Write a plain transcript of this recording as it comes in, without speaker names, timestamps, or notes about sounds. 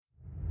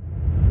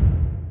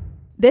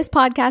This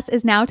podcast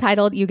is now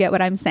titled You Get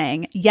What I'm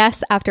Saying.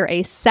 Yes, after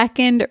a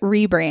second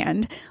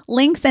rebrand.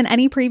 Links and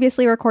any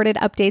previously recorded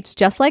updates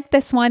just like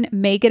this one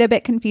may get a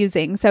bit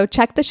confusing. So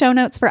check the show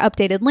notes for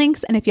updated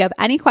links. And if you have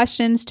any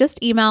questions,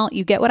 just email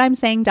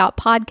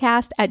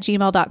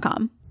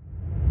yougetwhatimsaying.podcast@gmail.com.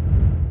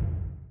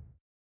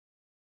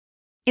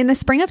 In the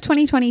spring of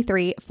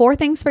 2023, Four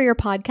Things for Your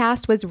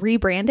Podcast was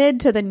rebranded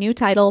to the new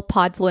title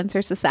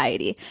Podfluencer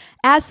Society.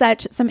 As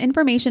such, some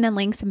information and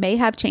links may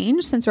have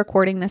changed since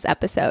recording this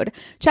episode.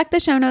 Check the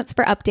show notes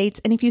for updates,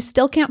 and if you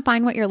still can't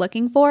find what you're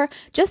looking for,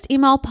 just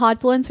email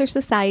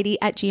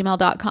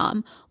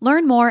podfluencersociety@gmail.com.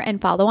 Learn more and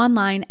follow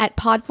online at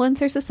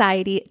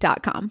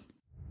podfluencersociety.com.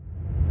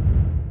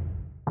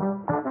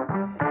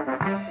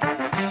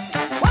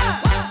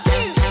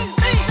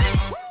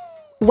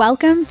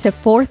 Welcome to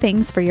Four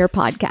Things for Your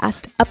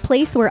Podcast, a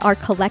place where our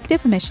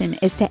collective mission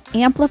is to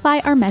amplify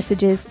our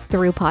messages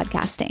through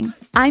podcasting.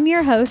 I'm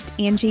your host,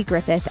 Angie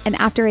Griffith, and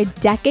after a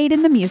decade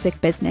in the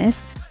music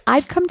business,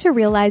 I've come to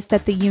realize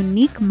that the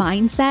unique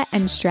mindset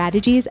and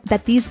strategies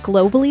that these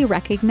globally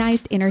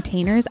recognized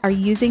entertainers are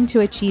using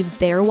to achieve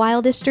their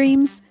wildest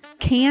dreams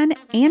can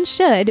and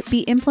should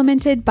be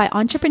implemented by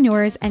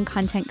entrepreneurs and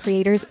content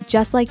creators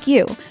just like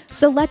you.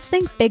 So let's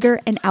think bigger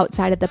and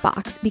outside of the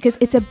box, because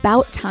it's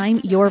about time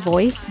your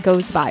voice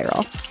goes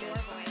viral.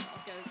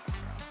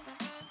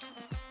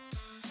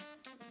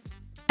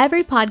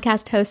 Every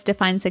podcast host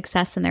defines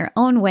success in their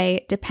own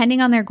way,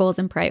 depending on their goals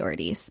and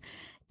priorities.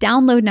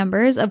 Download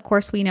numbers, of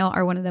course, we know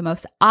are one of the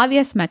most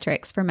obvious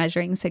metrics for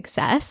measuring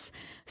success.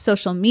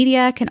 Social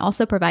media can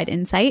also provide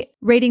insight.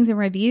 Ratings and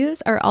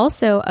reviews are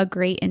also a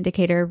great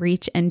indicator of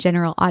reach and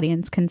general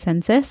audience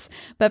consensus.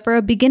 But for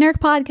a beginner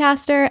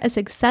podcaster, a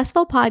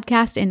successful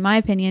podcast, in my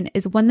opinion,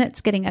 is one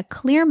that's getting a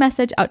clear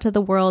message out to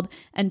the world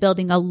and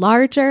building a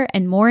larger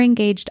and more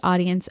engaged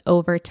audience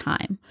over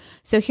time.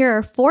 So here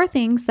are four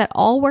things that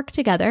all work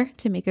together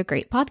to make a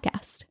great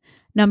podcast.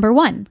 Number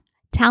one,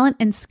 talent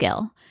and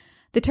skill.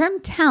 The term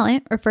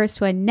talent refers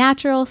to a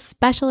natural,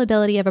 special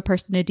ability of a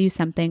person to do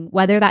something,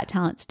 whether that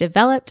talent's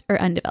developed or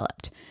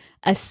undeveloped.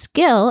 A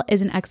skill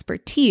is an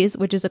expertise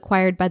which is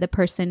acquired by the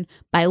person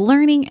by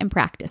learning and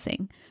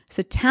practicing.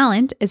 So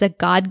talent is a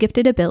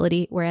God-gifted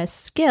ability, whereas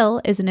skill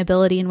is an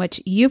ability in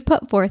which you've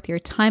put forth your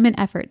time and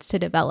efforts to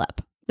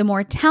develop. The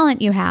more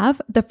talent you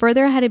have, the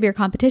further ahead of your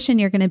competition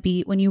you're going to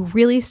be when you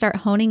really start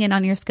honing in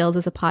on your skills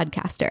as a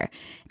podcaster.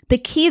 The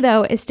key,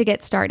 though, is to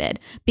get started,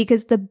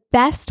 because the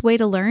best way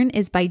to learn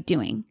is by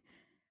doing.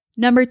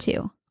 Number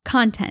two,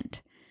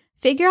 content.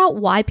 Figure out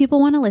why people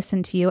want to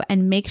listen to you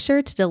and make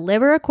sure to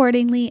deliver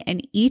accordingly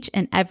in each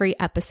and every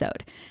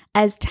episode.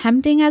 As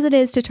tempting as it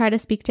is to try to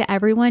speak to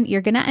everyone,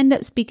 you're going to end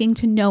up speaking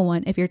to no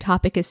one if your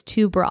topic is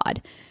too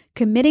broad.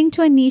 Committing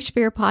to a niche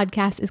for your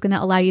podcast is going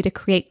to allow you to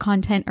create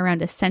content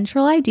around a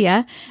central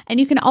idea,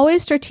 and you can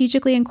always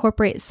strategically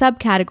incorporate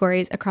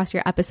subcategories across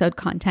your episode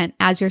content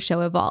as your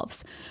show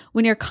evolves.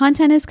 When your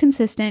content is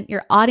consistent,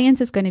 your audience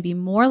is going to be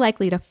more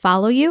likely to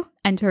follow you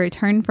and to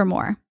return for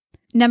more.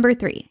 Number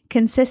three,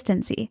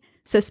 consistency.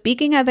 So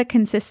speaking of a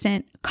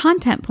consistent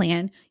content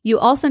plan, you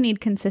also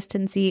need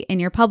consistency in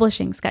your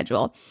publishing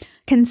schedule.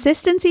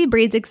 Consistency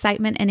breeds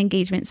excitement and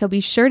engagement, so be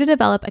sure to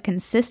develop a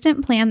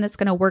consistent plan that's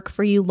going to work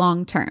for you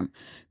long term.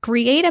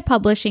 Create a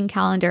publishing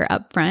calendar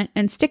up front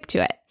and stick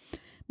to it.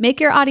 Make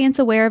your audience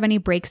aware of any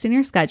breaks in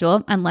your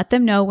schedule and let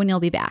them know when you'll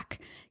be back.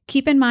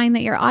 Keep in mind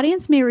that your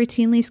audience may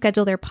routinely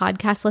schedule their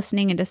podcast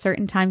listening into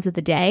certain times of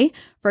the day,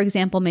 for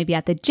example, maybe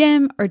at the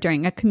gym or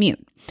during a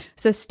commute.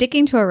 So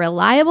sticking to a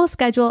reliable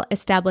schedule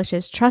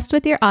establishes trust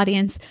with your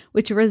audience,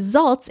 which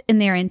results in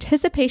their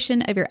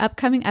anticipation of your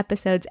upcoming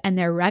episodes and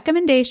their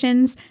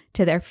recommendations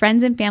to their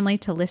friends and family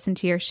to listen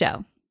to your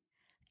show.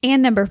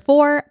 And number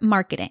four,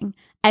 marketing.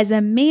 As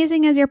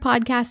amazing as your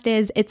podcast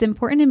is, it's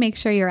important to make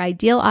sure your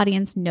ideal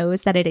audience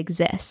knows that it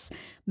exists.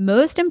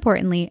 Most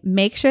importantly,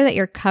 make sure that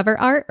your cover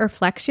art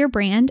reflects your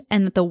brand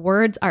and that the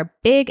words are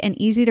big and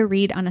easy to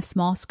read on a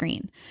small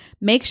screen.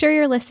 Make sure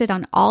you're listed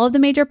on all of the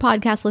major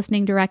podcast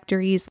listening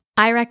directories.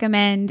 I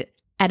recommend,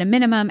 at a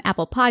minimum,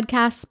 Apple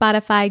Podcasts,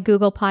 Spotify,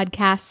 Google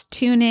Podcasts,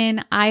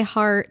 TuneIn,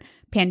 iHeart,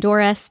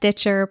 Pandora,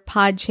 Stitcher,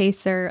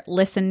 Podchaser,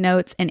 Listen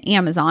Notes, and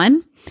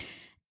Amazon.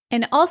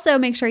 And also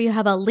make sure you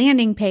have a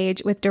landing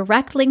page with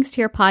direct links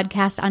to your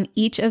podcast on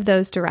each of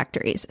those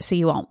directories. So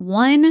you want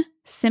one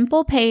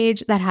simple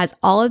page that has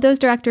all of those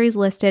directories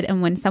listed,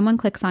 and when someone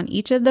clicks on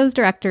each of those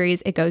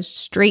directories, it goes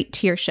straight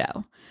to your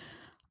show.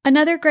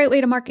 Another great way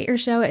to market your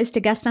show is to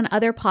guest on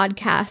other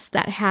podcasts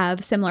that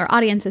have similar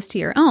audiences to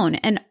your own.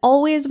 And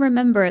always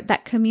remember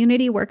that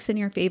community works in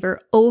your favor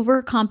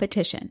over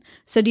competition.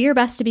 So do your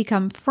best to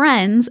become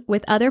friends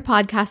with other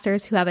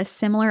podcasters who have a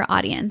similar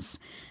audience.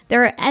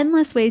 There are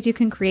endless ways you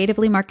can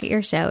creatively market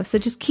your show, so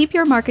just keep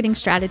your marketing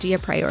strategy a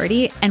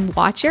priority and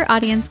watch your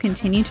audience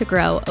continue to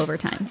grow over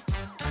time.